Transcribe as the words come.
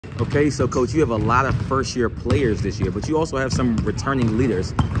Okay, so Coach, you have a lot of first-year players this year, but you also have some returning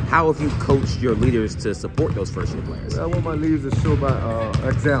leaders. How have you coached your leaders to support those first-year players? I want my leaders to show by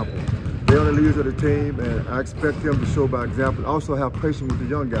example. They're the leaders of the team, and I expect them to show by example. Also have patience with the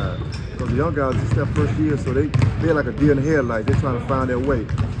young guys, because the young guys, it's their first year, so they're like a deer in the headlights. They're trying to find their way.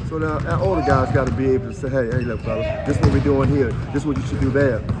 So our older guys got to be able to say, hey, look, fellas, this is what we're doing here. This is what you should do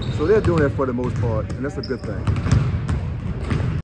there. So they're doing that for the most part, and that's a good thing.